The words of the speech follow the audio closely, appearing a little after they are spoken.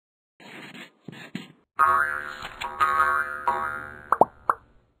In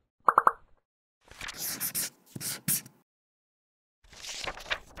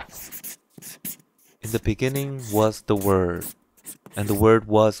the beginning was the Word, and the Word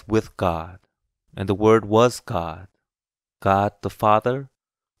was with God, and the Word was God. God the Father,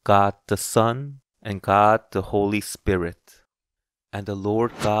 God the Son, and God the Holy Spirit. And the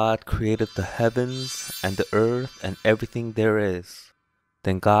Lord God created the heavens and the earth and everything there is.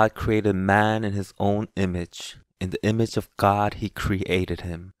 Then God created man in his own image. In the image of God he created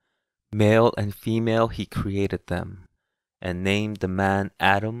him. Male and female he created them, and named the man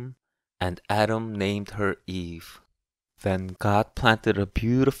Adam, and Adam named her Eve. Then God planted a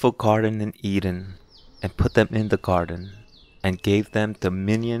beautiful garden in Eden, and put them in the garden, and gave them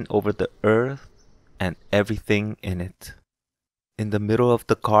dominion over the earth and everything in it. In the middle of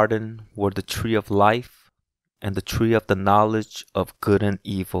the garden were the tree of life, and the tree of the knowledge of good and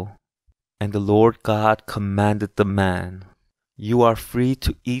evil. And the Lord God commanded the man, "You are free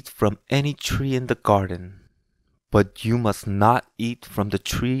to eat from any tree in the garden, but you must not eat from the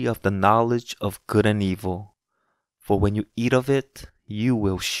tree of the knowledge of good and evil, for when you eat of it, you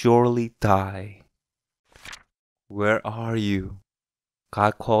will surely die." "Where are you?"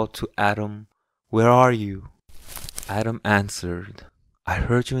 God called to Adam. "Where are you?" Adam answered, "I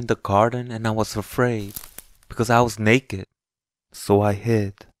heard you in the garden and I was afraid, because I was naked, so I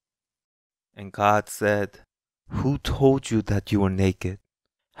hid." And God said, "Who told you that you were naked?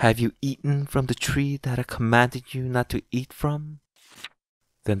 Have you eaten from the tree that I commanded you not to eat from?"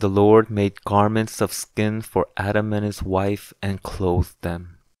 Then the Lord made garments of skin for Adam and his wife and clothed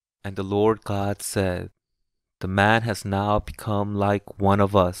them. And the Lord God said, "The man has now become like one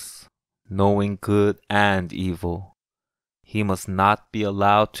of us, knowing good and evil. He must not be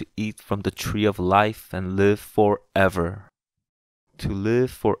allowed to eat from the tree of life and live forever. To live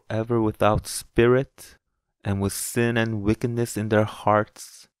forever without spirit and with sin and wickedness in their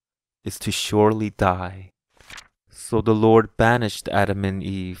hearts is to surely die." So the Lord banished Adam and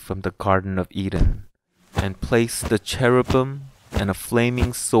Eve from the Garden of Eden, and placed the cherubim and a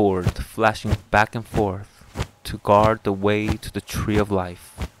flaming sword flashing back and forth to guard the way to the tree of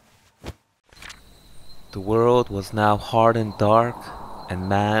life. The world was now hard and dark, and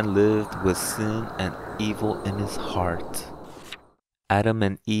man lived with sin and evil in his heart. Adam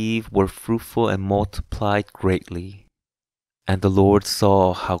and Eve were fruitful and multiplied greatly. And the Lord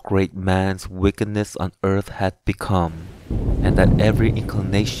saw how great man's wickedness on earth had become, and that every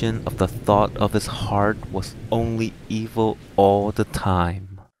inclination of the thought of his heart was only evil all the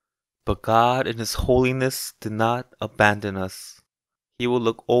time. But God in his holiness did not abandon us. He will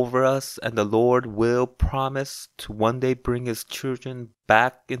look over us, and the Lord will promise to one day bring his children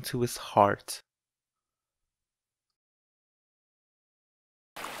back into his heart.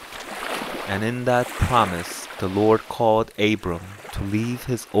 And in that promise, the Lord called Abram to leave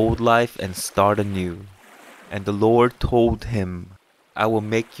his old life and start anew. And the Lord told him, "I will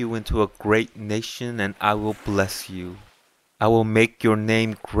make you into a great nation, and I will bless you. I will make your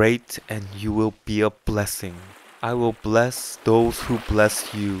name great, and you will be a blessing. I will bless those who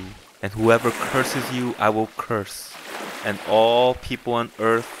bless you, and whoever curses you I will curse, and all people on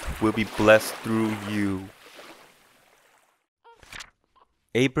earth will be blessed through you."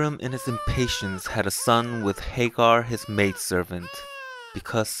 Abram in his impatience had a son with Hagar his maidservant,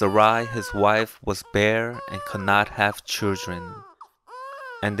 because Sarai his wife was bare and could not have children.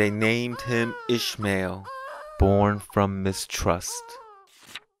 And they named him Ishmael, born from mistrust.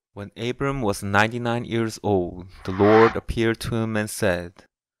 When Abram was 99 years old, the Lord appeared to him and said,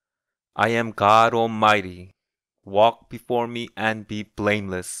 "I am God Almighty. Walk before me and be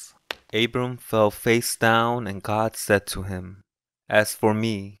blameless." Abram fell face down, and God said to him, "As for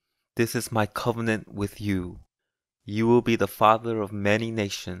me, this is my covenant with you. You will be the father of many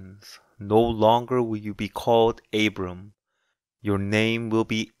nations. No longer will you be called Abram. Your name will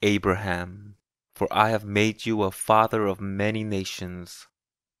be Abraham, for I have made you a father of many nations.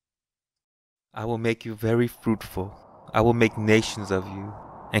 I will make you very fruitful. I will make nations of you,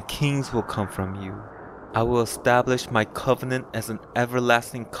 and kings will come from you. I will establish my covenant as an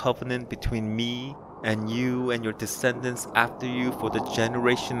everlasting covenant between me and you and your descendants after you for the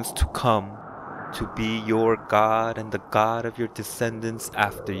generations to come, to be your God and the God of your descendants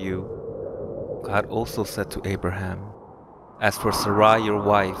after you." God also said to Abraham, "As for Sarai your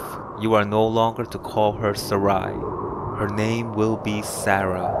wife, you are no longer to call her Sarai. Her name will be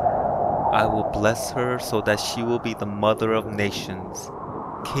Sarah. I will bless her so that she will be the mother of nations.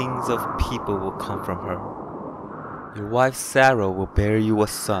 Kings of people will come from her. Your wife Sarah will bear you a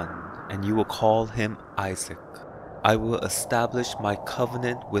son, and you will call him Isaac. I will establish my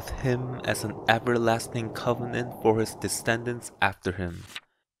covenant with him as an everlasting covenant for his descendants after him.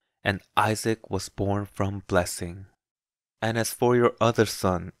 And Isaac was born from blessing. And as for your other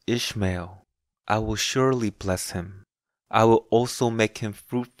son, Ishmael, I will surely bless him. I will also make him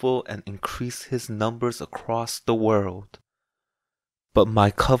fruitful and increase his numbers across the world. But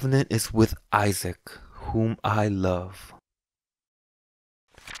my covenant is with Isaac, whom I love.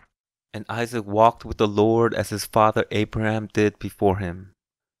 And Isaac walked with the Lord as his father Abraham did before him.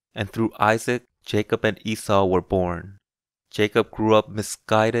 And through Isaac, Jacob and Esau were born. Jacob grew up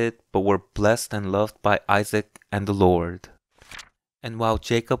misguided, but were blessed and loved by Isaac and the Lord. And while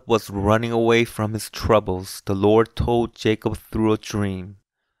Jacob was running away from his troubles, the Lord told Jacob through a dream,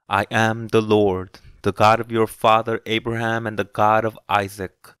 I am the Lord, the God of your father Abraham and the God of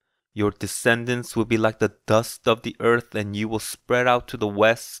Isaac. Your descendants will be like the dust of the earth, and you will spread out to the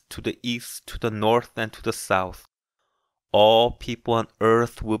west, to the east, to the north, and to the south. All people on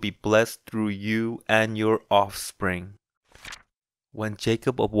earth will be blessed through you and your offspring. When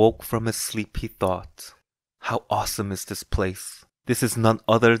Jacob awoke from his sleep, he thought, how awesome is this place! This is none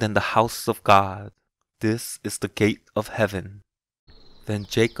other than the house of God. This is the gate of heaven. Then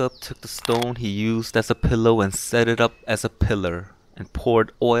Jacob took the stone he used as a pillow and set it up as a pillar, and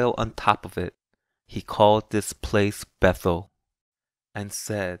poured oil on top of it. He called this place Bethel, and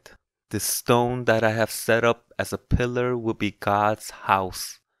said, this stone that I have set up as a pillar will be God's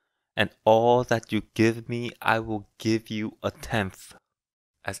house, and all that you give me I will give you a tenth.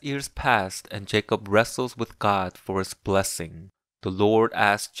 As years passed and Jacob wrestles with God for his blessing, the Lord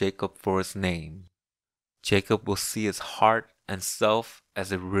asked Jacob for his name. Jacob will see his heart and self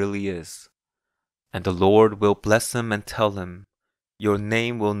as it really is. And the Lord will bless him and tell him, your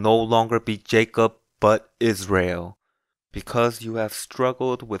name will no longer be Jacob but Israel, because you have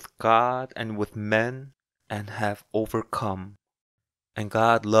struggled with God and with men and have overcome. And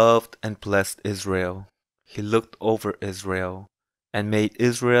God loved and blessed Israel. He looked over Israel and made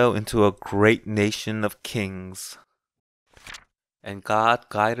Israel into a great nation of kings. And God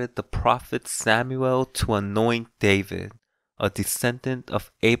guided the prophet Samuel to anoint David, a descendant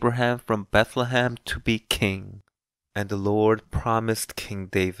of Abraham from Bethlehem, to be king. And the Lord promised King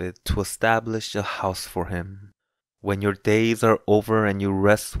David to establish a house for him. When your days are over and you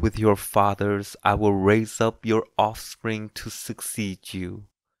rest with your fathers, I will raise up your offspring to succeed you,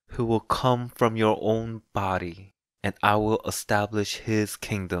 who will come from your own body, and I will establish his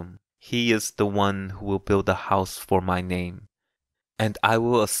kingdom. He is the one who will build a house for my name, and I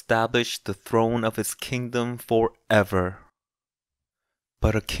will establish the throne of his kingdom forever.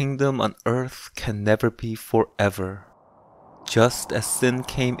 But a kingdom on earth can never be forever. Just as sin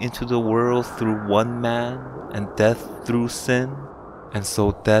came into the world through one man, and death through sin, and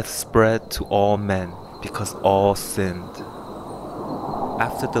so death spread to all men, because all sinned.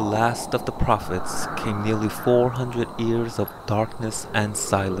 After the last of the prophets came nearly 400 years of darkness and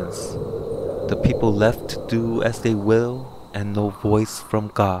silence. The people left to do as they will, and no voice from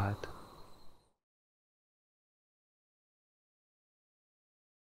God.